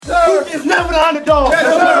never the underdog.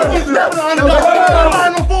 Yes, sir. He's never the underdog.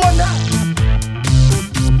 Final four now.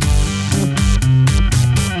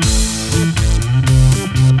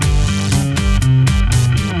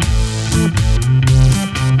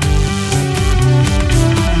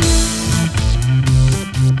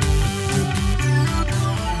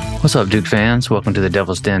 What's up, Duke fans? Welcome to the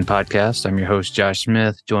Devil's Den podcast. I'm your host, Josh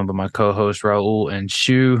Smith, joined by my co-host, Raul and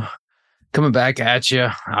Shu. Coming back at you.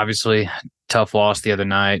 Obviously, tough loss the other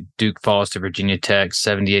night. Duke falls to Virginia Tech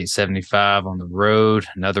 78-75 on the road.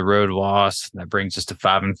 Another road loss. That brings us to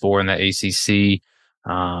 5-4 in the ACC.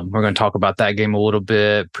 We're going to talk about that game a little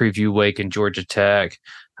bit, preview Wake and Georgia Tech,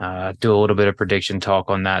 do a little bit of prediction talk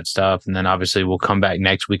on that stuff. And then obviously we'll come back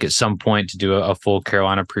next week at some point to do a full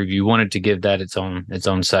Carolina preview. Wanted to give that its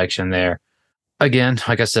own section there. Again,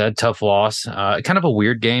 like I said, tough loss. Kind of a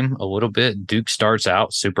weird game a little bit. Duke starts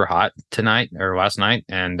out super hot last night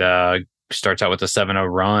and starts out with a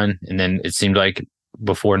 7-0 run. And then it seemed like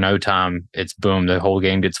before no time, it's boom, the whole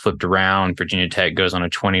game gets flipped around. Virginia Tech goes on a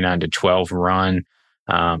 29-12 run.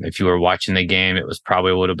 If you were watching the game, it was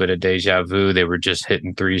probably a little bit of deja vu. They were just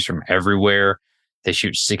hitting threes from everywhere. They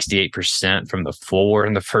shoot 68% from the floor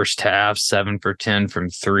in the first half, 7 for 10 from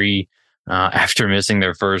three. After missing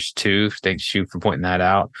their first two, thanks Shu for pointing that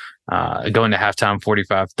out. Going to halftime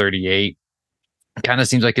 45-38. Kind of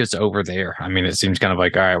seems like it's over there. I mean, it seems kind of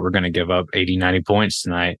like, all right, we're going to give up 80, 90 points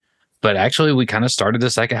tonight. But actually, we kind of started the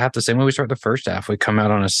second half the same way we started the first half. We come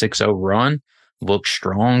out on a 6-0 run. Look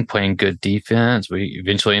strong, playing good defense. We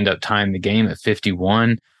eventually end up tying the game at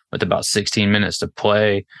 51 with about 16 minutes to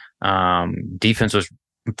play. Defense was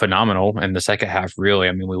phenomenal in the second half, really.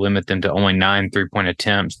 I mean, we limit them to only 9 3-point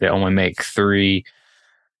attempts. They only make 3.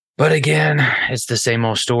 But again, it's the same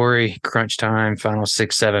old story. Crunch time, final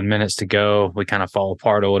 6-7 minutes to go. We kind of fall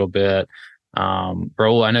apart a little bit.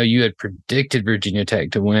 Raul, I know you had predicted Virginia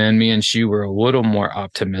Tech to win. Me and Shu were a little more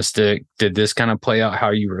optimistic. Did this kind of play out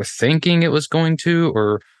how you were thinking it was going to,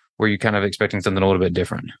 or were you kind of expecting something a little bit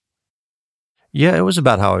different? Yeah, it was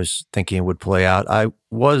about how I was thinking it would play out. I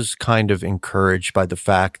was kind of encouraged by the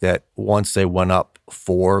fact that once they went up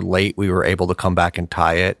 4 late, we were able to come back and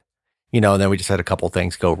tie it. And then we just had a couple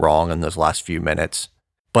things go wrong in those last few minutes.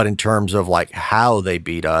 But in terms of like how they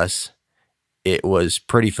beat us, it was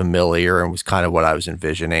pretty familiar and was kind of what I was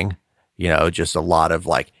envisioning. Just a lot of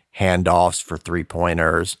like handoffs for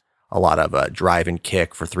 3-pointers, a lot of drive and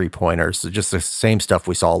kick for 3-pointers. So just the same stuff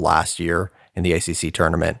we saw last year in the ACC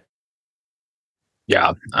tournament.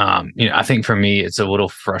 Yeah. I think for me, it's a little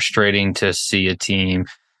frustrating to see a team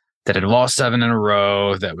that had lost 7 in a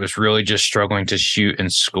row, that was really just struggling to shoot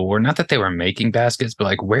and score. Not that they were making baskets, but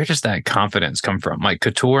like, where does that confidence come from? Like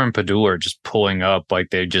Couture and Padula are just pulling up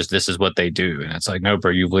like this is what they do. And it's like, no,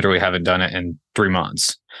 bro, you literally haven't done it in 3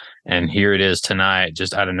 months. And here it is tonight,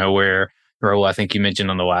 just out of nowhere. Raul, I think you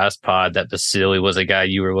mentioned on the last pod that Vasily was a guy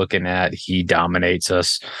you were looking at. He dominates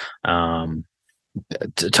us.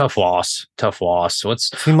 Tough loss.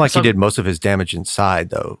 Seemed like he did most of his damage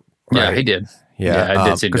inside, though. Right? Yeah, he did. Yeah, I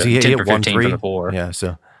did see because he hit 1 3 from the floor. Yeah,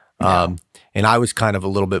 so and I was kind of a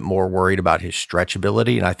little bit more worried about his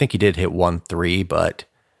stretchability, and I think he did hit 1 3, but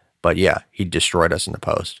yeah, he destroyed us in the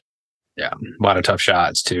post. Yeah, a lot of tough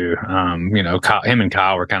shots too. Him and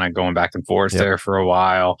Kyle were kind of going back and forth there for a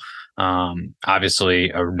while. Obviously,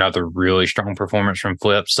 another really strong performance from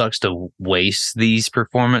Flip. Sucks to waste these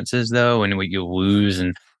performances though, and you lose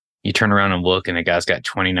and you turn around and look, and the guy's got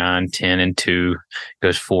 29, 10, and 2,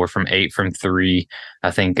 goes 4 from 8 from 3.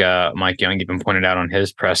 I think Mike Young even pointed out on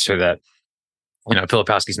his presser that,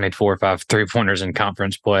 Filipowski's made 4 or 5 3-pointers in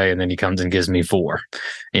conference play, and then he comes and gives me 4.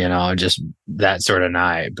 Just that sort of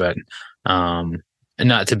night. But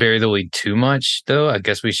not to bury the lead too much, though, I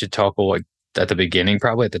guess we should talk at the beginning,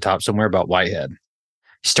 probably at the top somewhere, about Whitehead.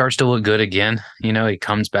 He starts to look good again. He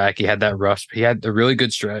comes back. He had a really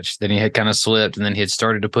good stretch. Then he had kind of slipped, and then he had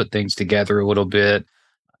started to put things together a little bit.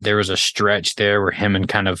 There was a stretch there where him and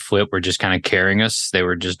kind of Flip were just kind of carrying us. They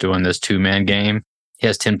were just doing this 2-man game. He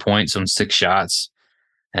has 10 points on 6 shots.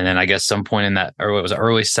 And then I guess some point in that, or it was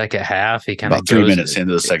early second half, he kind of about 3 minutes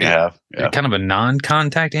into the second half. Yeah. Kind of a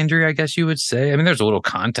non-contact injury, I guess you would say. I mean, there's a little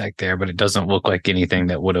contact there, but it doesn't look like anything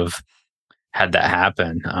that would have had that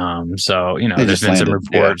happen. There's been some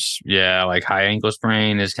reports. Yeah, like high ankle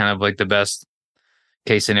sprain is kind of like the best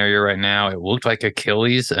case scenario right now. It looked like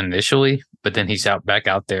Achilles initially, but then he's back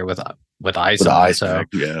out there with ice on. So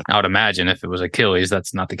I would imagine if it was Achilles,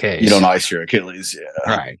 that's not the case. You don't ice your Achilles.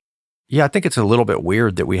 Yeah. Right. Yeah, I think it's a little bit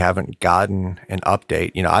weird that we haven't gotten an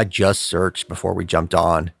update. I just searched before we jumped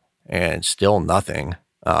on and still nothing.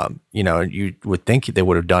 You would think they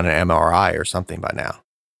would have done an MRI or something by now.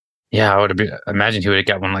 Yeah, imagine he would have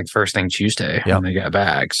got one like first thing Tuesday when they got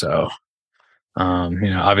back. So,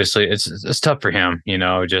 obviously it's tough for him,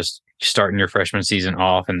 just starting your freshman season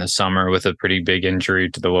off in the summer with a pretty big injury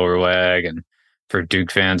to the lower leg. And for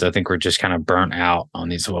Duke fans, I think we're just kind of burnt out on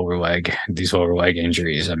these lower leg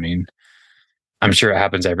injuries. I mean, I'm sure it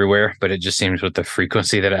happens everywhere, but it just seems with the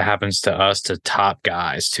frequency that it happens to us, to top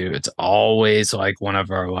guys too. It's always like one of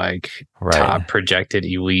our top projected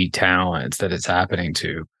elite talents that it's happening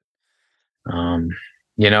to.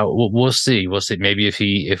 We'll see. We'll see. Maybe if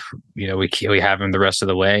we have him the rest of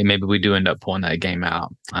the way, maybe we do end up pulling that game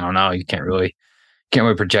out. I don't know. You can't really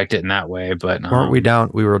project it in that way. But weren't we down?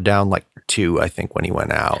 We were down like 2, I think, when he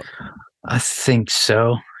went out. I think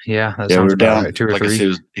so. Yeah, we were down right, 2 or like 3. I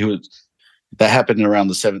said, he was. That happened around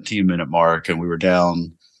the 17-minute mark, and we were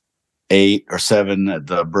down 8 or 7 at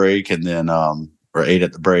the break, and then or 8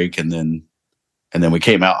 at the break, and then we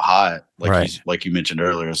came out hot, like you mentioned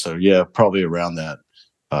earlier. So yeah, probably around that,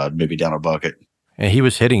 maybe down a bucket. And he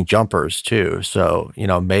was hitting jumpers too, so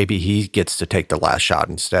maybe he gets to take the last shot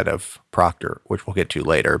instead of Proctor, which we'll get to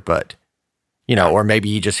later. But or maybe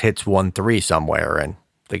he just hits 1-3 somewhere, and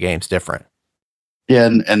the game's different. Yeah,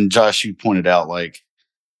 and Josh, you pointed out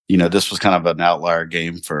this was kind of an outlier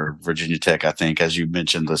game for Virginia Tech, I think. As you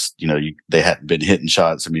mentioned, they hadn't been hitting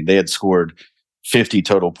shots. I mean, they had scored 50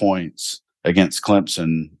 total points against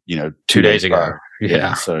Clemson, 2 days ago.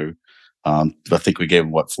 Yeah. So I think we gave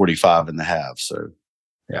them, 45 in the half. So,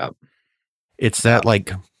 yeah. It's that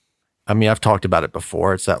I've talked about it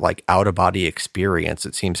before. It's that out of body experience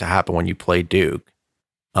that seems to happen when you play Duke.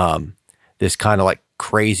 This kind of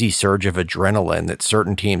crazy surge of adrenaline that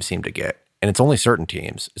certain teams seem to get. And it's only certain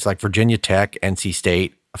teams. It's like Virginia Tech, NC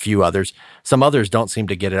State, a few others. Some others don't seem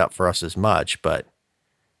to get it up for us as much, but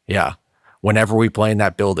yeah, whenever we play in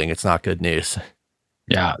that building, it's not good news.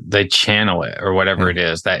 Yeah, they channel it or whatever it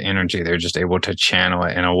is, that energy. They're just able to channel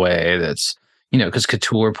it in a way that's, because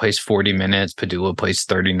Couture plays 40 minutes, Padula plays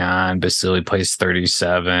 39, Basili plays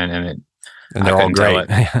 37, and they're all great.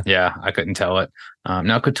 Yeah, I couldn't tell it.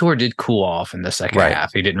 Now, Couture did cool off in the second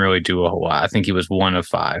half. He didn't really do a whole lot. I think he was 1 of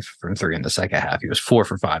 5 from 3 in the second half. He was 4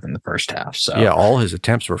 for 5 in the first half. So yeah, all his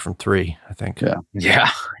attempts were from 3, I think. Yeah.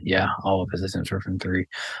 All of his attempts were from 3.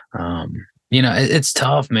 It's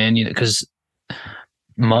tough, man. Because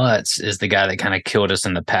Mutz is the guy that kind of killed us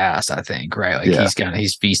in the past, I think. Right?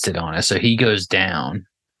 He's feasted on us. So he goes down.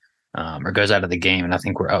 Or goes out of the game, and I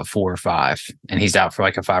think we're up 4 or 5, and he's out for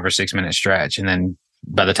a 5 or 6 minute stretch, and then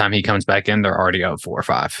by the time he comes back in, they're already up 4 or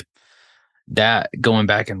 5. That, going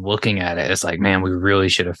back and looking at it, it's man, we really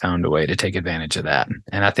should have found a way to take advantage of that.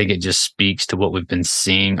 And I think it just speaks to what we've been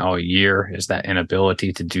seeing all year, is that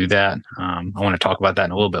inability to do that. I want to talk about that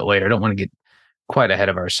in a little bit later. I don't want to get quite ahead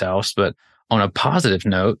of ourselves, but on a positive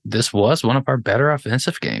note, this was one of our better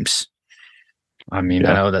offensive games. I mean,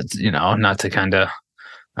 I know that's, not to kind of,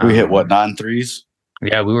 we hit 9 threes?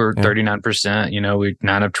 Yeah, we were 39%. We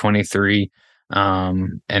 9 of 23.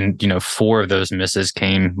 And 4 of those misses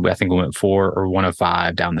came, I think we went 4 or 1 of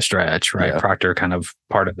 5 down the stretch, right? Yeah. Proctor kind of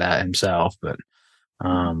part of that himself, but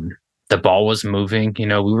the ball was moving. We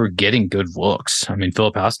were getting good looks. I mean,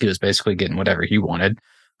 Filipowski was basically getting whatever he wanted.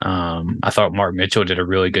 I thought Mark Mitchell did a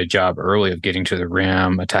really good job early of getting to the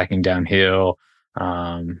rim, attacking downhill.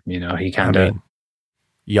 He kind of.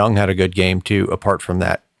 Young had a good game too, apart from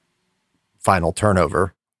that final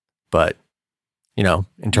turnover. But,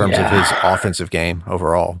 in terms of his offensive game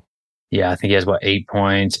overall. Yeah, I think he has 8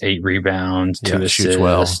 points, 8 rebounds, 2 assists. Shoots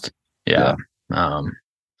well. Yeah.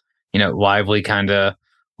 Lively kind of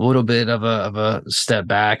a little bit of a step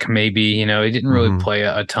back, maybe. He didn't really play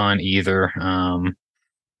a ton either.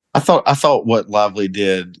 I thought what Lively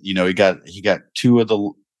did, he got 2 of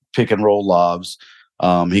the pick and roll lobs.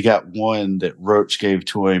 He got one that Roach gave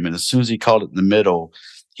to him, and as soon as he caught it in the middle,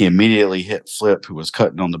 he immediately hit Flip, who was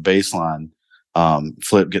cutting on the baseline.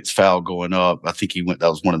 Flip gets fouled going up. I think that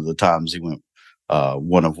was one of the times he went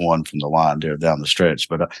 1 of 1 from the line there down the stretch.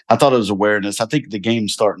 But I thought it was awareness. I think the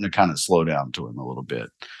game's starting to kind of slow down to him a little bit,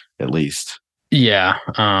 at least. Yeah.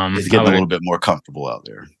 He's getting a little bit more comfortable out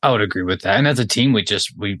there. I would agree with that. And as a team,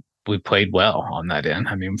 we played well on that end.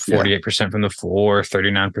 I mean, 48% from the floor,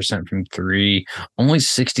 39% from 3, only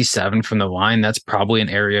 67 from the line. That's probably an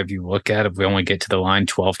area, if you look at, if we only get to the line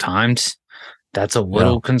 12 times, that's a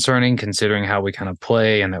little concerning considering how we kind of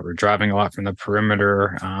play and that we're driving a lot from the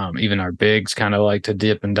perimeter. Even our bigs kind of like to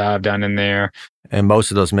dip and dive down in there. And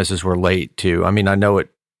most of those misses were late too. I mean, I know it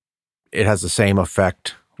has the same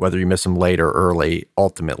effect whether you miss them late or early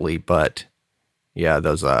ultimately, but yeah,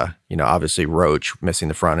 those, obviously Roach missing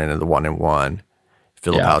the front end of the 1-and-1,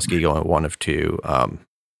 Filipowski going 1 of 2.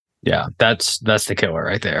 Yeah, that's the killer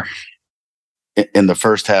right there. In the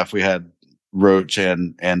first half, we had Roach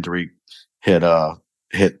and Derek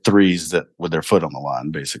hit threes that with their foot on the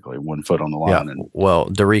line, basically 1 foot on the line. Yeah. And Well,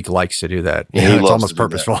 Derek likes to do that. Yeah, You he know, it's loves almost to do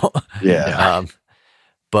that. purposeful. yeah,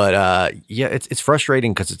 But it's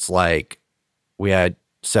frustrating because it's like we had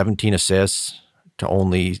 17 assists to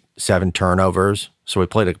only 7 turnovers. So we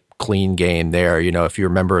played a clean game there. You know, if you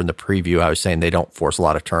remember in the preview, I was saying they don't force a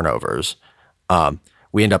lot of turnovers.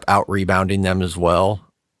 We end up out rebounding them as well.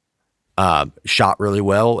 Shot really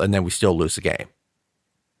well, and then we still lose the game.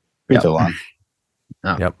 free Yep. throw line.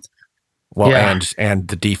 Oh. Yep. Well, Yeah. and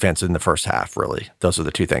the defense in the first half, really. Those are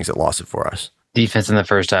the two things that lost it for us. Defense in the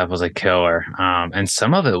first half was a killer. And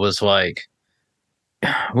some of it was like,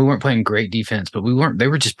 we weren't playing great defense, but they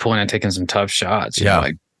were just pulling and taking some tough shots. You know,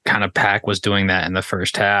 like kind of Pack was doing that in the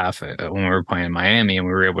first half when we were playing Miami, and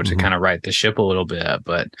we were able to kind of right the ship a little bit,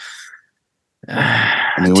 but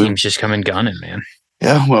teams just come and gunning, man.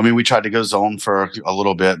 Yeah, well, I mean, we tried to go zone for a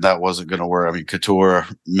little bit. That wasn't going to work. I mean, Couture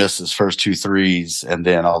missed his first 2 threes and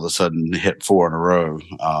then all of a sudden hit 4 in a row.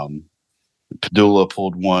 Padula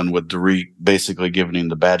pulled one with Derek basically giving him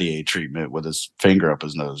the Battier treatment with his finger up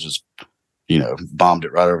his nose, just, bombed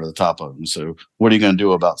it right over the top of him. So what are you going to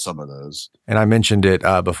do about some of those? And I mentioned it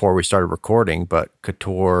before we started recording, but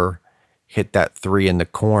Couture hit that 3 in the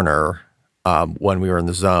corner when we were in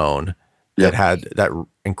the zone that had that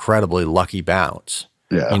incredibly lucky bounce.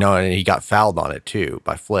 Yeah. And he got fouled on it too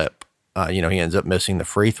by Flip. He ends up missing the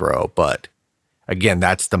free throw, but again,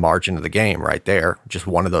 that's the margin of the game right there. Just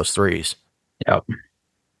one of those threes. Yep.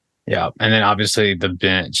 And then obviously the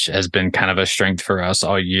bench has been kind of a strength for us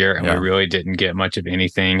all year, and we really didn't get much of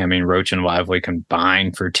anything. I mean, Roach and Lively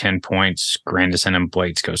combined for 10 points. Grandison and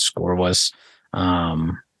Blades go scoreless.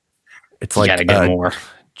 It's like gotta get more.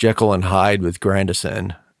 Jekyll and Hyde with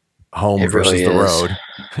Grandison. Home versus really the is. road.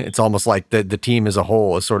 It's almost like the team as a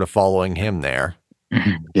whole is sort of following him there.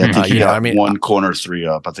 Yeah, I think he got 1 corner 3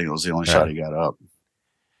 up. I think it was the only shot he got up.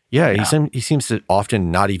 Yeah, he seems to often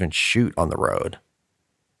not even shoot on the road.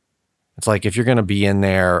 It's like if you're going to be in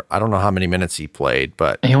there, I don't know how many minutes he played,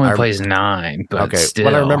 but he only plays 9. But still.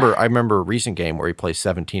 But I remember a recent game where he plays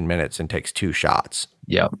 17 minutes and takes 2 shots.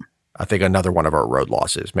 Yep. I think another one of our road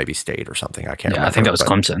losses, maybe State or something. I can't remember. I think that was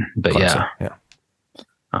Clemson. But Clemson,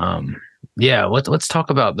 yeah. Let's talk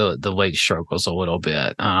about the late struggles a little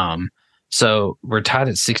bit. So we're tied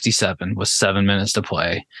at 67 with 7 minutes to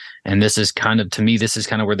play. And this is kind of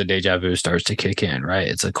where the deja vu starts to kick in, right?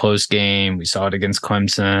 It's a close game. We saw it against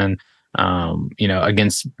Clemson.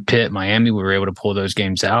 Against Pitt, Miami, we were able to pull those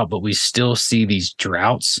games out, but we still see these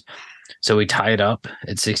droughts. So we tie it up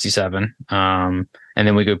at 67. And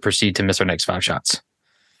then we proceed to miss our next 5 shots.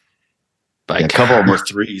 A couple of them were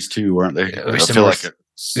threes too, weren't they?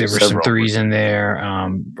 There were some threes in there.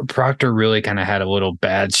 Proctor really kind of had a little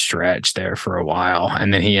bad stretch there for a while,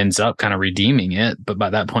 and then he ends up kind of redeeming it. But by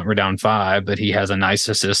that point, we're down 5. But he has a nice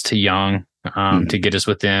assist to Young to get us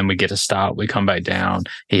within. We get a stop. We come back down.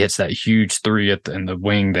 He hits that huge 3 in the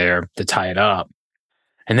wing there to tie it up.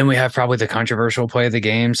 And then we have probably the controversial play of the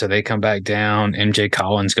game. So they come back down. MJ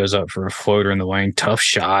Collins goes up for a floater in the lane. Tough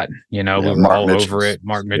shot. We were all over it.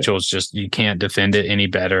 Mark Mitchell's just, you can't defend it any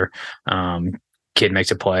better. Kid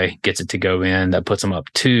makes a play, gets it to go in. That puts him up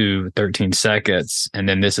 13 seconds. And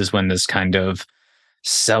then this is when this kind of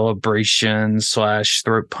celebration /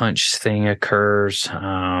 throat punch thing occurs.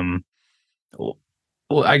 Well,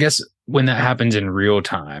 I guess when that happens in real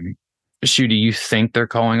time, Shu, do you think they're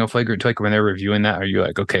calling a flagrant 2 when they're reviewing that? Are you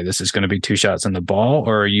like, okay, this is going to be 2 shots on the ball?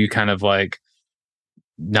 Or are you kind of like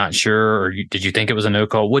not sure? Or did you think it was a no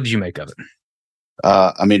call? What did you make of it?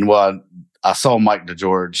 I saw Mike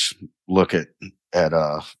DeGeorge look at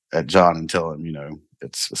John and tell him,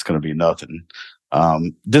 it's going to be nothing.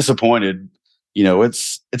 Disappointed.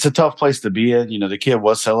 It's a tough place to be in. The kid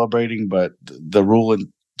was celebrating, but the rule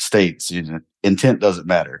states intent doesn't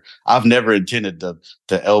matter. I've never intended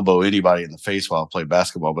to elbow anybody in the face while I play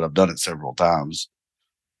basketball, but I've done it several times.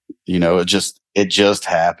 It just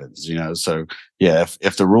happens. So yeah,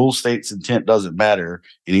 if the rule states intent doesn't matter,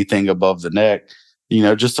 anything above the neck,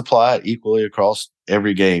 just apply it equally across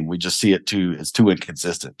every game. We just see it's too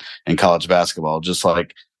inconsistent in college basketball. Just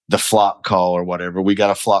like the flop call or whatever, we got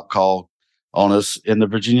a flop call on us in the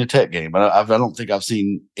Virginia Tech game. I don't think I've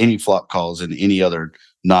seen any flop calls in any other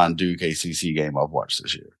non-Duke ACC game I've watched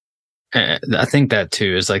this year. I think that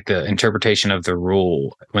too is like the interpretation of the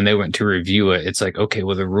rule. When they went to review it, it's like, okay,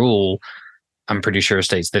 well, the rule, I'm pretty sure,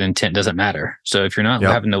 states that intent doesn't matter. So if you're not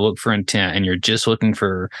having to look for intent and you're just looking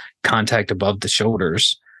for contact above the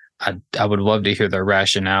shoulders, I would love to hear their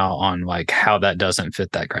rationale on like how that doesn't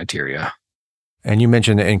fit that criteria. And you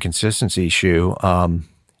mentioned the inconsistency, Shu.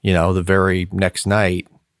 The very next night,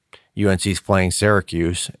 UNC's playing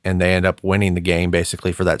Syracuse, and they end up winning the game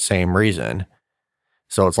basically for that same reason.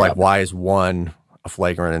 So it's like, why is one a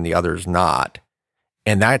flagrant and the other's not?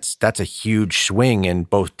 And that's a huge swing in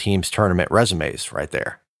both teams' tournament resumes right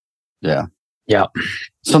there. Yeah. Yeah.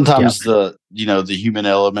 Sometimes the human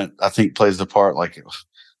element, I think, plays the part. Like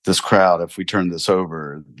this crowd, if we turn this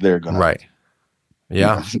over, they're going to. Right.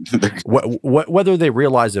 Yeah. Whether they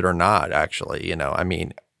realize it or not, actually,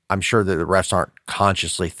 I'm sure that the refs aren't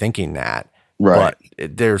consciously thinking that. Right.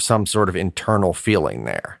 But there's some sort of internal feeling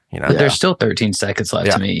there, But there's still 13 seconds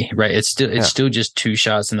left to me, right? It's still just 2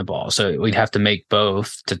 shots in the ball. So we'd have to make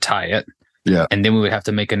both to tie it. Yeah. And then we would have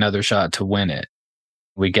to make another shot to win it.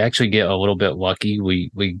 We actually get a little bit lucky.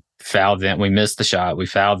 We fouled them. We missed the shot. We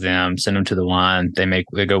fouled them, send them to the line. They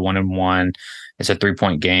go 1-1. It's a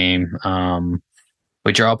 3-point game.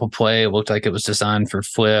 We draw up a play. It looked like it was designed for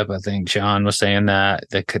Flip. I think Sean was saying that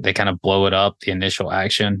they kind of blow it up, the initial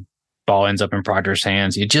action. Ball ends up in Proctor's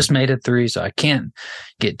hands. He just made a 3, so I can't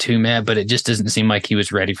get too mad, but it just doesn't seem like he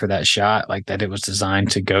was ready for that shot, like that it was designed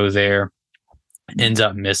to go there. Ends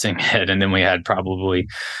up missing it. And then we had probably,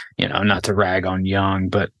 not to rag on Young,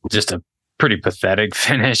 but just a pretty pathetic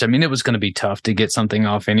finish. I mean, it was going to be tough to get something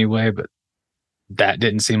off anyway, but that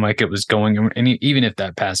didn't seem like it was going. And even if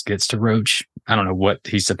that pass gets to Roach, I don't know what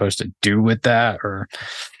he's supposed to do with that, or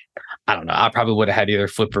I don't know. I probably would have had either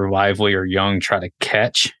Flipper Lively or Young try to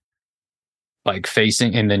catch, like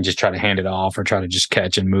facing, and then just try to hand it off, or try to just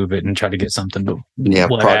catch and move it and try to get something. But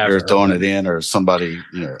Proctor throwing it in, or somebody,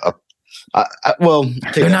 they're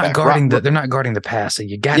not guarding the pass, so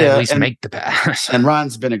you got to at least make the pass. And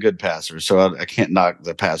Ryan's been a good passer, so I can't knock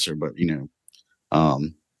the passer, but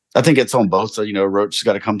I think it's on both. So Roach's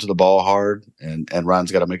got to come to the ball hard, and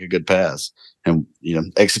Ryan's got to make a good pass, and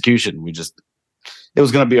execution. It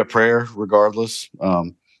was going to be a prayer regardless.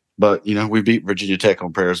 But we beat Virginia Tech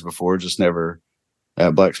on prayers before, just never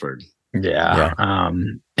at Blacksburg. Yeah.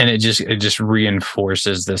 And it just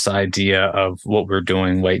reinforces this idea of what we're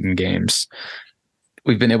doing late in games.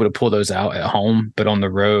 We've been able to pull those out at home, but on the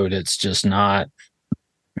road, it's just not,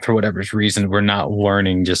 for whatever reason, we're not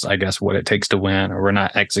learning just, I guess, what it takes to win, or we're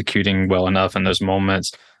not executing well enough in those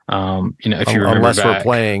moments. If you remember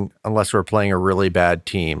unless we're playing a really bad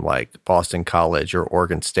team like Boston College or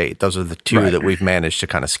Oregon State, those are the two that we've managed to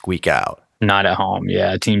kind of squeak out. Not at home.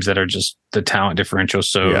 Yeah. Teams that are just the talent differential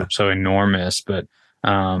so enormous. But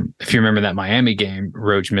if you remember that Miami game,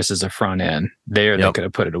 Roach misses a front end there. They could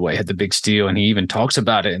have put it away, had the big steal. And he even talks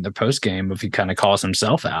about it in the post game if he kind of calls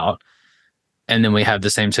himself out. And then we have the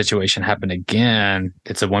same situation happen again.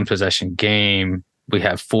 It's a 1-possession game. We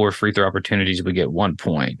have 4 free throw opportunities. We get 1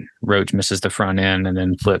 point. Roach misses the front end, and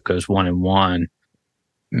then Flip goes 1-1.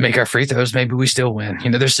 Make our free throws, maybe we still win.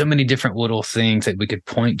 There's so many different little things that we could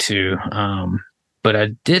point to. But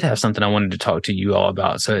I did have something I wanted to talk to you all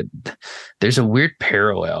about. So there's a weird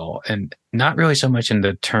parallel, and not really so much in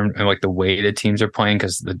the term, like the way the teams are playing,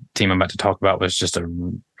 because the team I'm about to talk about was just a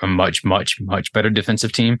much, much, much better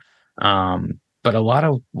defensive team. But a lot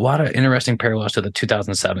of interesting parallels to the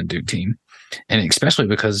 2007 Duke team. And especially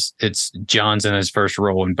because it's John's in his first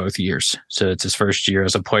role in both years. So it's his first year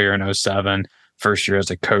as a player in 2007, first year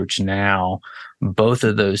as a coach now. Both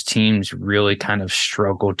of those teams really kind of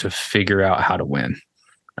struggled to figure out how to win.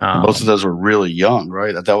 Both of those were really young,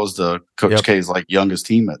 right? That was the Coach K's youngest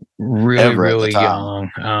team really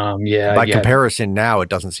young. By comparison, now it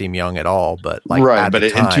doesn't seem young at all. But but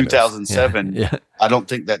in 2007, I don't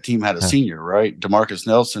think that team had a senior, right? DeMarcus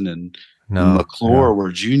Nelson and McClure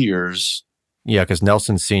were juniors. Yeah, because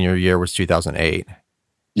Nelson's senior year was 2008.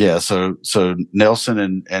 Yeah, so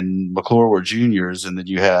Nelson and McClure were juniors, and then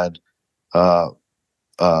you had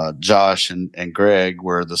Josh and Greg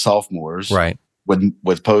were the sophomores, right?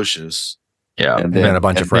 With Pocius. Yeah, and then a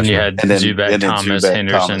bunch of freshmen. Then you had Zubac, Thomas,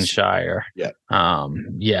 Henderson, Shire.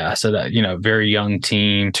 Yeah. So that very young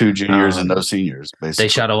team, 2 juniors and no seniors. Basically, they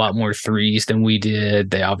shot a lot more threes than we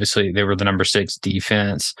did. They were the number 6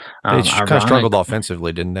 defense. They kind of struggled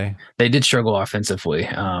offensively, didn't they? They did struggle offensively,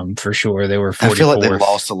 for sure. They were 44th. I feel like they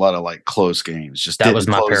lost a lot of close games. That was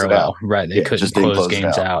my parallel, right? They couldn't close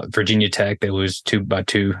games out. Virginia Tech, they lose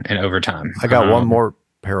 2-2 in overtime. I got one more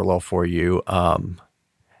parallel for you.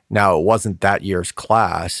 Now, it wasn't that year's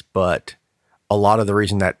class, but a lot of the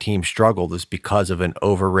reason that team struggled is because of an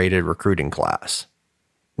overrated recruiting class.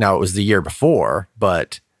 Now, it was the year before,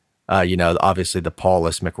 but, obviously the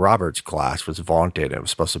Paulus McRoberts class was vaunted. It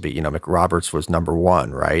was supposed to be, McRoberts was number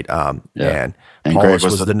 1, right? And Paulus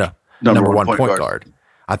was the number 1 point guard.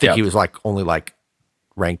 I think he was only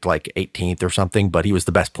ranked like 18th or something, but he was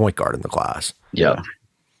the best point guard in the class. Yeah.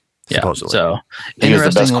 Supposedly. So he was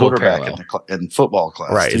the best little quarterback parallel. in football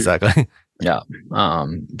class. Right, too. exactly. Yeah.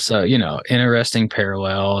 So, interesting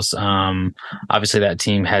parallels. Obviously that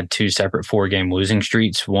team had 2 separate 4-game losing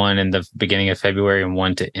streaks, one in the beginning of February and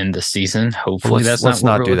one to end the season. Hopefully let's that's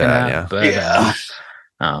not what we're do looking that, at. yeah.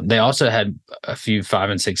 But they also had a few 5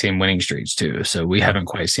 and 6 game winning streaks too. So we haven't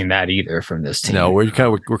quite seen that either from this team. No, we're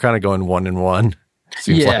kind of going 1-1.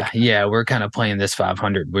 Seems like. We're kind of playing this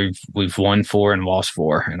 500. We've won 4 and lost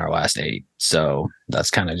 4 in our last 8. So that's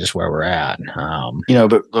kind of just where we're at.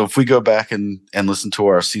 But if we go back and listen to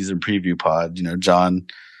our season preview pod, John,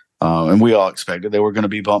 and we all expected there were going to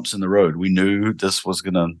be bumps in the road. We knew this was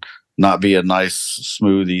going to not be a nice,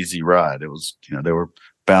 smooth, easy ride. It was, they were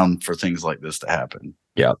bound for things like this to happen.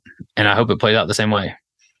 Yep. And I hope it plays out the same way.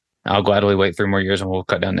 I'll gladly wait 3 more years and we'll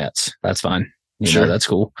cut down nets. That's fine. Sure. That's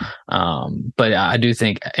cool. But I do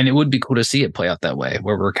think, and it would be cool to see it play out that way,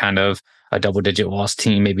 where we're kind of a double-digit loss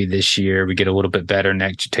team maybe this year. We get a little bit better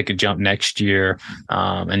take a jump next year,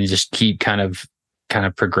 and you just keep kind of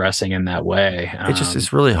progressing in that way.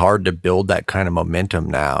 It's really hard to build that kind of momentum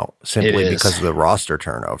now, simply because of the roster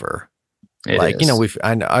turnover.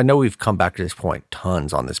 I know we've come back to this point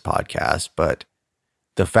tons on this podcast, but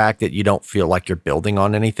the fact that you don't feel like you're building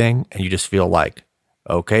on anything and you just feel like,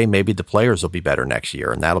 okay, maybe the players will be better next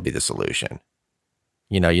year and that'll be the solution.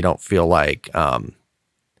 You don't feel like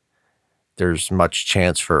there's much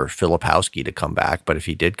chance for Filipowski to come back, but if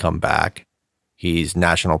he did come back, he's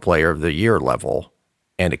National Player of the Year level,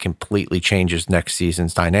 and it completely changes next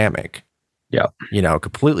season's dynamic. Yeah. It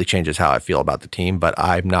completely changes how I feel about the team, but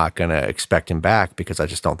I'm not going to expect him back because I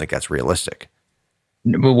just don't think that's realistic.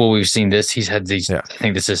 Well, we've seen this. He's had these, I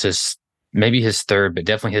think this is maybe his 3rd, but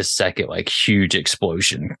definitely his 2nd, huge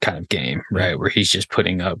explosion kind of game, right? Where he's just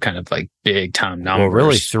putting up kind of big time numbers. Well,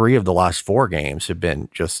 really 3 of the last 4 games have been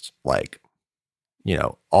just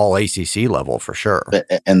all ACC level for sure.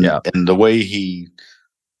 And the way he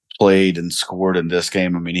played and scored in this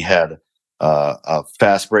game, I mean, he had a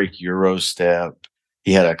fast break Euro step.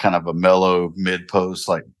 He had a kind of a mellow mid post,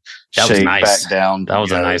 shake back down. That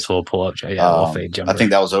was a nice little pull up. Yeah, fade jumper. I think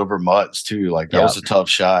that was over Mutts too. That was a tough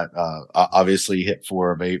shot. Obviously, he hit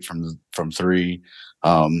 4 of 8 from 3.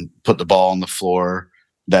 Put the ball on the floor.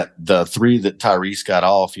 That the 3 that Tyrese got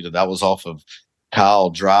off, that was off of Kyle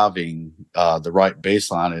driving the right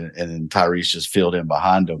baseline, and then Tyrese just filled in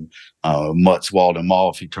behind him. Mutts walled him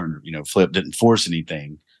off. He turned, Flip didn't force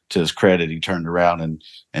anything. To his credit, he turned around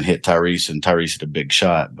and hit Tyrese, and Tyrese hit a big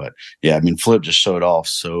shot. But yeah, I mean, Flip just showed off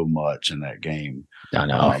so much in that game. I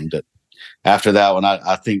know. That after that one,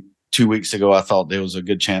 I think 2 weeks ago, I thought there was a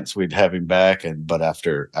good chance we'd have him back, but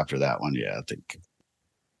after that one, I think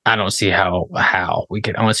I don't see how we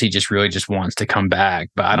could, unless he just really just wants to come back.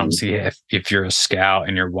 But I don't see if you're a scout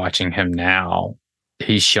and you're watching him now,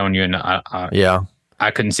 he's shown you.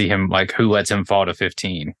 I couldn't see him who lets him fall to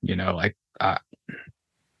 15.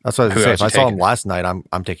 That's what I was going to say. If I saw him last night,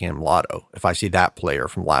 I'm taking him lotto. If I see that player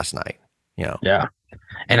from last night, Yeah.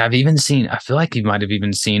 And I've even seen, I feel like you might have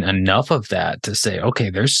even seen enough of that to say, okay,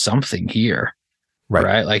 there's something here.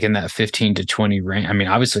 Right? In that 15 to 20 range. I mean,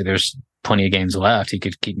 obviously there's plenty of games left. He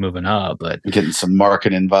could keep moving up, but getting some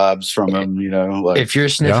marketing vibes from him, if you're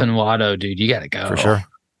sniffing lotto, dude, you got to go. For sure.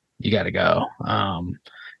 You got to go.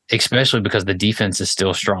 Especially because the defense is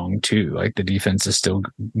still strong too. The defense is still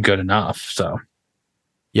good enough. So.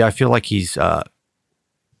 Yeah, I feel like he's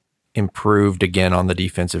improved again on the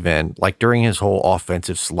defensive end. During his whole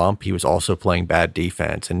offensive slump, he was also playing bad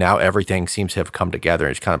defense, and now everything seems to have come together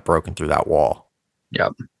and he's kind of broken through that wall.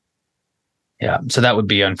 Yep. Yeah, so that would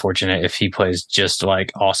be unfortunate if he plays just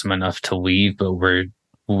awesome enough to leave, but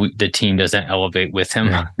the team doesn't elevate with him,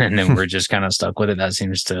 and then we're just kind of stuck with it. That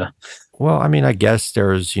seems to. Well, I mean, I guess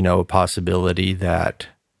there's a possibility that.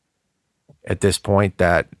 At this point,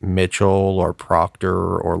 that Mitchell or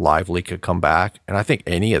Proctor or Lively could come back, and I think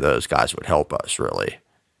any of those guys would help us really.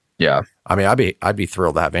 Yeah, I mean, I'd be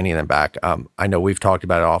thrilled to have any of them back. I know we've talked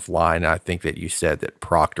about it offline, and I think that you said that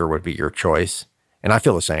Proctor would be your choice, and I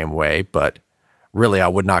feel the same way. But really, I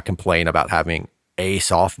would not complain about having a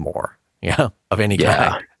sophomore, of any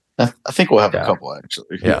kind. I think we'll have a couple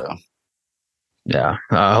actually. Yeah,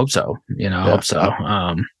 I hope so. I hope so.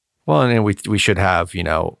 Well, and then we should have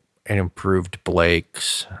an improved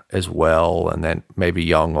Blake's as well, and then maybe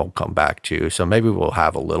Young will come back too. So maybe we'll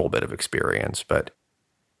have a little bit of experience, but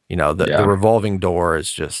the revolving door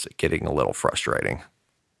is just getting a little frustrating.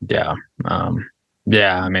 Yeah. I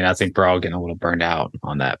mean, I think we're all getting a little burned out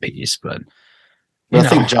on that piece, but I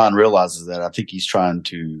think John realizes that. I think he's trying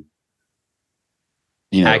to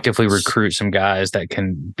actively recruit some guys that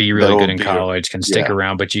can be really good in college, can stick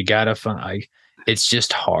around, but you gotta find. It's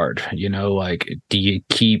just hard, like, do you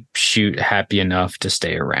keep Shoot happy enough to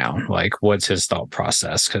stay around? Like, what's his thought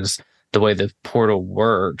process? Because the way the portal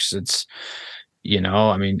works, it's,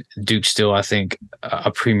 I mean, Duke's still, I think, a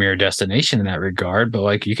premier destination in that regard, but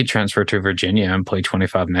like, you could transfer to Virginia and play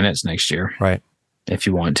 25 minutes next year. Right. If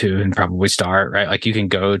you want to, and probably start, right? Like, you can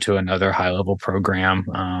go to another high level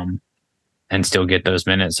program, and still get those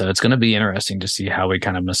minutes. So it's going to be interesting to see how he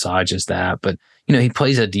kind of massages that. But, he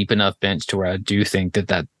plays a deep enough bench to where I do think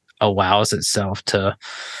that allows itself to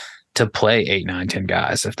play 8, 9, 10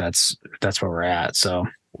 guys, if that's where we're at. So,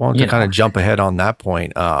 well, to kind of jump ahead on that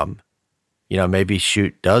point, maybe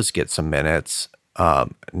Shoot does get some minutes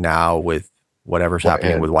now with whatever's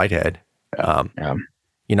happening with Whitehead. I'm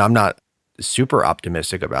not super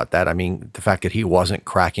optimistic about that. I mean, the fact that he wasn't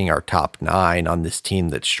cracking our top 9 on this team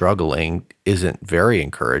that's struggling isn't very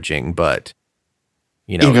encouraging, but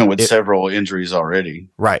even with several injuries already.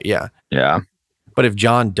 Right. Yeah. Yeah. But if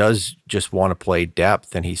John does just want to play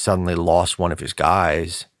depth and he suddenly lost one of his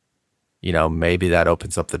guys, maybe that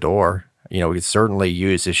opens up the door. We could certainly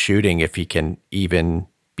use his shooting if he can even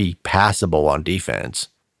be passable on defense.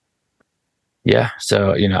 Yeah.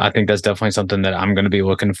 So, I think that's definitely something that I'm going to be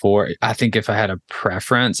looking for. I think if I had a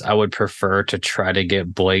preference, I would prefer to try to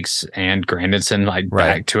get Blake's and Grandison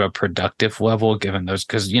back to a productive level, given those,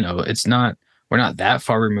 because, we're not that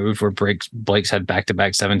far removed where Blake's had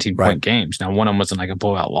back-to-back 17-point games. Now, one of them wasn't like a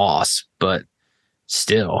blowout loss, but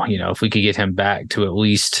still, if we could get him back to at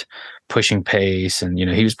least pushing pace, and,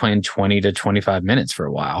 he was playing 20 to 25 minutes for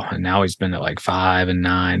a while, and now he's been at like 5 and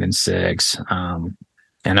 9 and 6.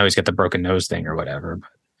 I know he's got the broken nose thing or whatever, but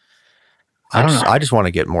I don't know. I just want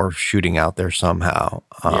to get more shooting out there somehow.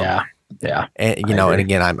 Yeah. And, and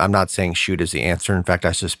again, I'm not saying Shoot is the answer. In fact,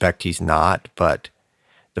 I suspect he's not, but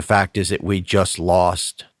the fact is that we just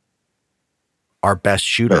lost our best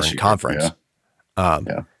shooter in conference.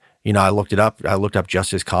 I looked it up. I looked up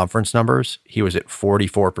just his conference numbers. He was at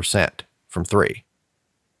 44% from 3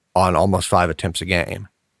 on almost 5 attempts a game.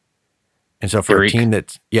 And so for a team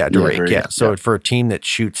that's, for a team that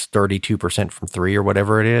shoots 32% from 3 or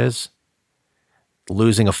whatever it is,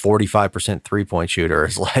 losing a 45% 3-point shooter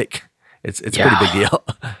is like, it's a pretty big deal.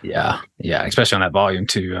 Yeah. Especially on that volume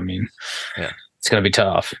too. I mean, it's going to be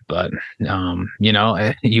tough, but,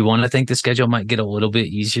 you want to think the schedule might get a little bit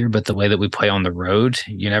easier, but the way that we play on the road,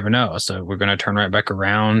 you never know. So we're going to turn right back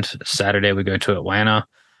around. Saturday, we go to Atlanta.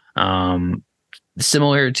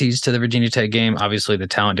 Similarities to the Virginia Tech game, obviously the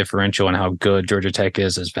talent differential and how good Georgia Tech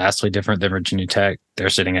is vastly different than Virginia Tech. They're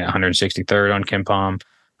sitting at 163rd on KenPom.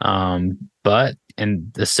 But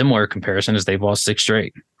in the similar comparison is they've lost 6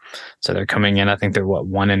 straight. So they're coming in, I think they're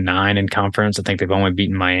 1 and 9 in conference. I think they've only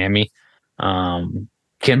beaten Miami.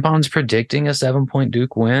 KenPom's predicting a 7-point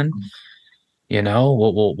Duke win.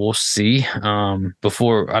 We'll see.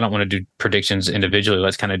 Before, I don't want to do predictions individually.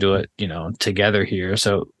 Let's kind of do it, together here.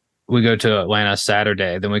 So we go to Atlanta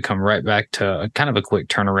Saturday, then we come right back to kind of a quick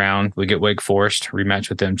turnaround. We get Wake Forest, rematch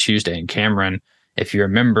with them Tuesday in Cameron. If you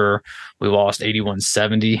remember, we lost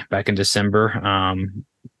 81-70 back in December.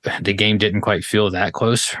 The game didn't quite feel that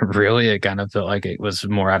close, really. It kind of felt like it was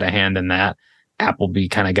more out of hand than that. Appleby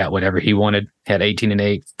kind of got whatever he wanted, had 18 and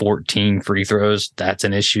 8, 14 free throws. That's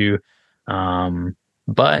an issue. But,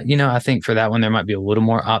 I think for that one, there might be a little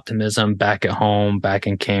more optimism back at home, back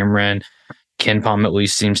in Cameron. KenPom at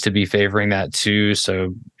least seems to be favoring that too.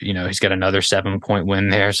 So, he's got another 7-point win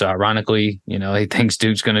there. So ironically, he thinks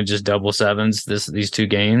Duke's going to just double sevens these 2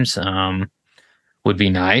 games. Would be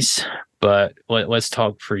nice. But let's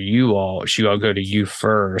talk for you all. Shu, I'll go to you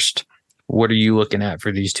first. What are you looking at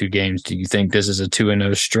for these 2 games? Do you think this is a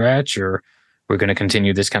 2-0 stretch, or we're going to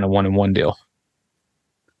continue this kind of 1-1 deal?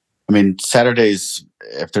 I mean, Saturdays,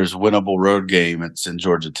 if there's a winnable road game, it's in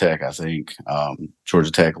Georgia Tech, I think.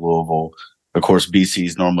 Georgia Tech, Louisville. Of course,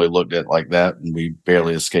 BC's normally looked at like that, and we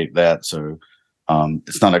barely escaped that. So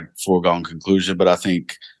it's not a foregone conclusion, but I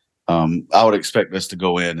think I would expect us to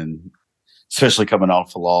go in, and especially coming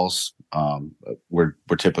off a loss, we're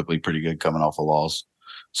typically pretty good coming off a loss.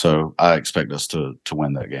 So I expect us to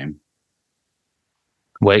win that game.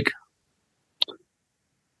 Wake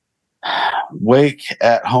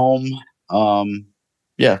at home. I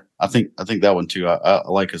think that one too. I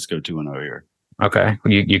like us go 2-0 here. Okay.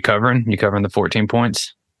 You covering the 14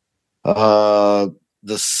 points? The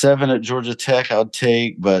 7 at Georgia Tech I'll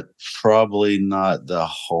take, but probably not the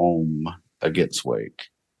home against Wake.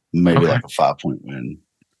 Maybe like a 5-point win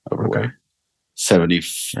over Wake.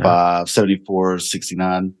 75, 74,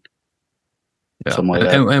 69. Yeah. Something like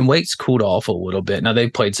that. And Wake's cooled off a little bit. Now,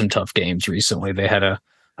 they've played some tough games recently. They had a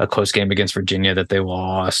close game against Virginia that they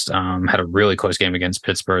lost, had a really close game against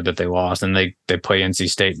Pittsburgh that they lost, and they play NC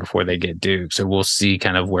State before they get Duke. So we'll see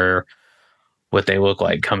kind of what they look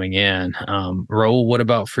like coming in. Raul, what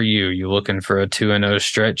about for you? You looking for a 2-0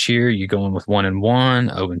 stretch here? You going with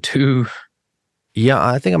 1-1, 0-2? Yeah,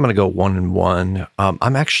 I think I'm going to go 1-1.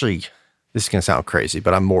 I'm actually, this is going to sound crazy,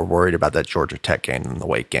 but I'm more worried about that Georgia Tech game than the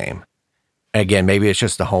Wake game. And again, maybe it's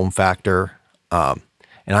just the home factor. And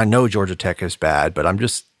I know Georgia Tech is bad, but I'm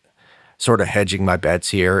just sort of hedging my bets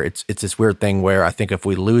here. It's this weird thing where I think if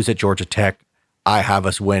we lose at Georgia Tech, I have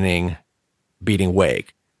us beating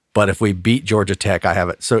Wake. But if we beat Georgia Tech, I have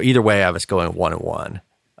it. So either way, I have us going 1-1.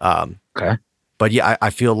 Okay. But yeah, I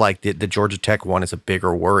feel like the Georgia Tech one is a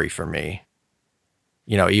bigger worry for me.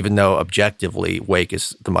 Even though objectively Wake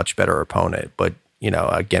is the much better opponent, but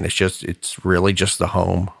again, it's really just the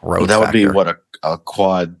home road. That would be factor. what a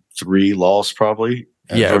quad 3 loss probably.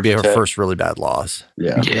 Yeah, it would be our first really bad loss.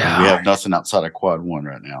 Yeah. We have nothing outside of quad 1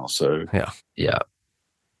 right now. So Yeah.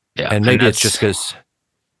 And maybe it's just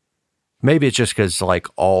because like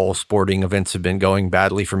all sporting events have been going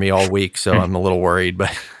badly for me all week, so I'm a little worried.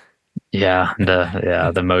 But the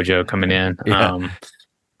mojo coming in.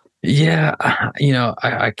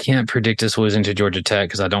 I can't predict us losing to Georgia Tech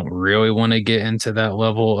because I don't really want to get into that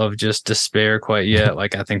level of just despair quite yet.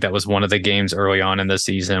 Like, I think that was one of the games early on in the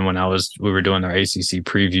season when we were doing our ACC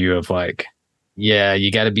preview of like,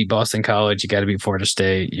 you got to beat Boston College, you got to beat Florida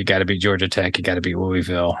State, you got to beat Georgia Tech, you got to beat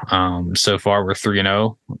Louisville. So far we're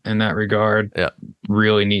 3-0 in that regard. Yeah,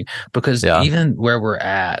 really neat because even where we're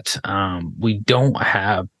at, we don't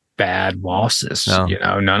have bad losses.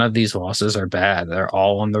 No. None of these losses are bad. They're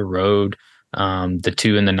all on the road. The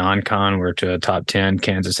 2 in the non-con were to a top 10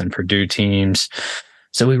 Kansas and Purdue teams.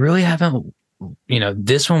 So we really haven't,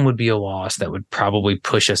 this one would be a loss that would probably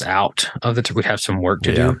push us out of we have some work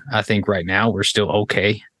to do. I think right now we're still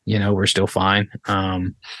okay. We're still fine.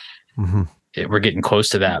 We're getting close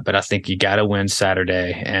to that, but I think you got to win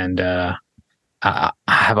Saturday. And I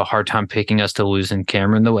have a hard time picking us to lose in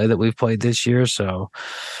Cameron the way that we've played this year. So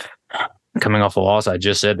coming off a loss, I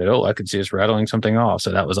just said that, I could see us rattling something off.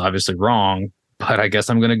 So that was obviously wrong, but I guess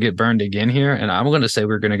I'm going to get burned again here. And I'm going to say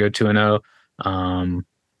we're going to go 2-0.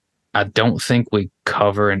 I don't think we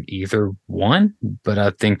cover in either one, but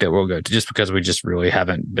I think that we'll go just because we just really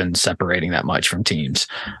haven't been separating that much from teams.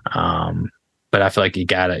 But I feel like you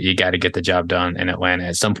gotta get the job done in Atlanta.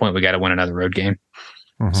 At some point, we got to win another road game.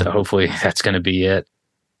 So hopefully that's going to be it.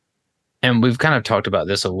 And we've kind of talked about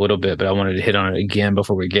this a little bit, but I wanted to hit on it again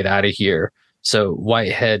before we get out of here. So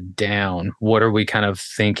Whitehead down, what are we kind of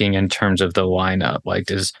thinking in terms of the lineup? Like,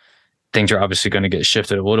 things are obviously going to get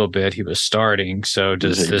shifted a little bit. He was starting. So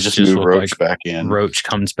does this just look Roach like back in? Roach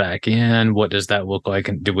comes back in? What does that look like?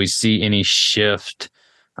 And do we see any shift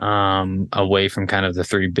away from kind of the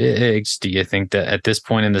 3 bigs? Do you think that at this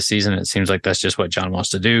point in the season, it seems like that's just what John wants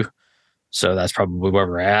to do? So that's probably where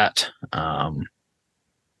we're at. I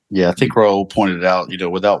think Raul pointed out,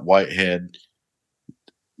 without Whitehead,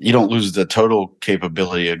 you don't lose the total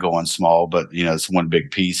capability of going small, but, it's one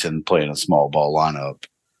big piece in playing a small ball lineup.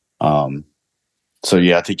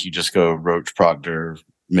 I think you just go Roach, Proctor,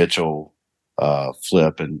 Mitchell,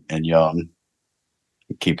 Flip, and Young.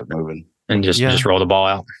 Keep it moving. And just roll the ball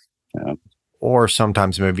out. Yeah. Or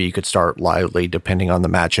sometimes maybe you could start Lively depending on the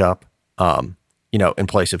matchup, in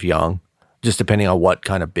place of Young, just depending on what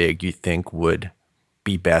kind of big you think would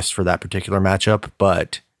be best for that particular matchup.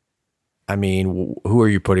 But, I mean, who are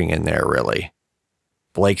you putting in there, really?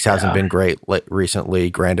 Blake's hasn't been great recently.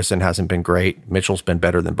 Grandison hasn't been great. Mitchell's been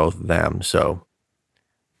better than both of them. So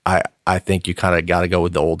I think you kind of got to go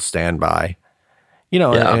with the old standby.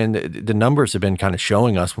 And the numbers have been kind of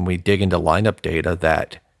showing us when we dig into lineup data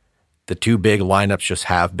that the 2 big lineups just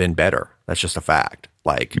have been better. That's just a fact.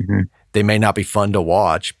 Like, they may not be fun to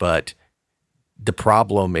watch, but the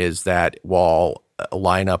problem is that while a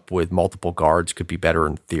lineup with multiple guards could be better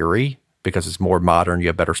in theory, because it's more modern, you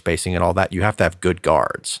have better spacing and all that, you have to have good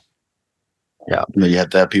guards. Yeah. You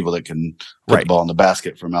have to have people that can put the ball in the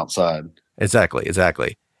basket from outside. Exactly.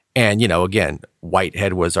 And, again,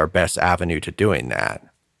 Whitehead was our best avenue to doing that.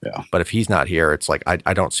 Yeah. But if he's not here, it's like,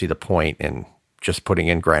 I don't see the point in just putting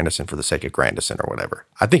in Grandison for the sake of Grandison or whatever.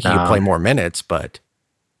 I think he could play more minutes, but.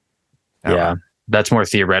 That's more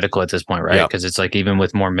theoretical at this point, right? Because it's like, even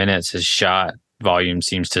with more minutes, his shot volume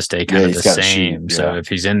seems to stay kind of the same. So if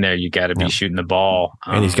he's in there, you got to be shooting the ball.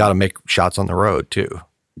 And he's got to make shots on the road too.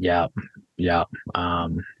 Yeah.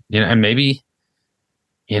 And maybe,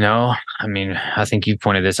 I mean, I think you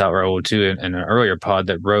pointed this out, Raul, too, in an earlier pod,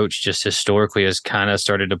 that Roach just historically has kind of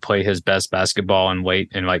started to play his best basketball and wait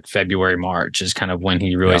in like February, March is kind of when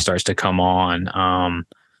he really starts to come on.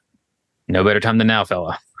 No better time than now,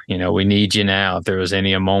 fella. We need you now. If there was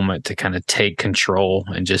a moment to kind of take control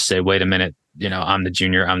and just say, wait a minute, I'm the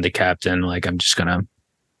junior, I'm the captain. Like, I'm just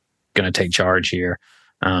gonna take charge here.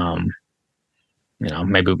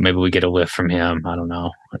 Maybe we get a lift from him. I don't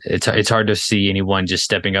know. It's hard to see anyone just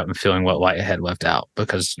stepping up and feeling what Whitehead left out,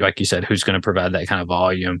 because, like you said, who's going to provide that kind of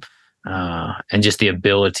volume and just the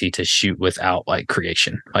ability to shoot without like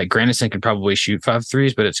creation. Like Grandison can probably shoot 5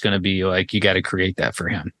 threes, but it's going to be like you got to create that for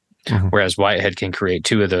him. Mm-hmm. Whereas Whitehead can create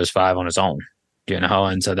 2 of those 5 on his own,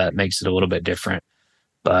 and so that makes it a little bit different.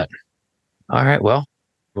 But all right, well,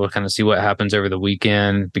 we'll kind of see what happens over the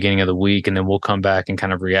weekend, beginning of the week, and then we'll come back and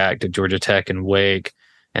kind of react to Georgia Tech and Wake,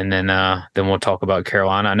 and then we'll talk about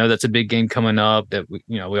Carolina. I know that's a big game coming up that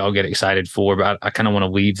we all get excited for, but I kind of want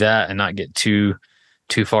to leave that and not get too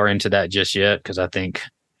far into that just yet, because I think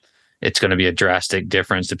it's going to be a drastic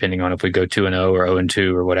difference depending on if we go 2-0 or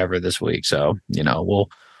 0-2 or whatever this week. So we'll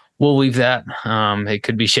leave that. It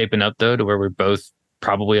could be shaping up though to where we're both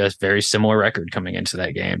probably a very similar record coming into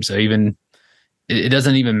that game. So even it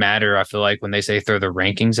doesn't even matter. I feel like when they say throw the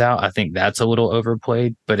rankings out, I think that's a little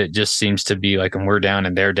overplayed, but it just seems to be like when we're down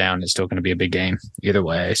and they're down, it's still going to be a big game either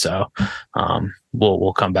way. So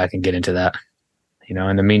we'll come back and get into that.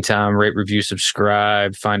 In the meantime, rate, review,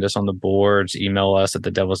 subscribe, find us on the boards, email us at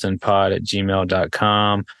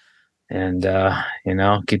thedevilsdenpod@gmail.com. And,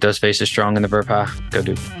 keep those faces strong in the Burp High. Go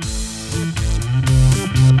Duke.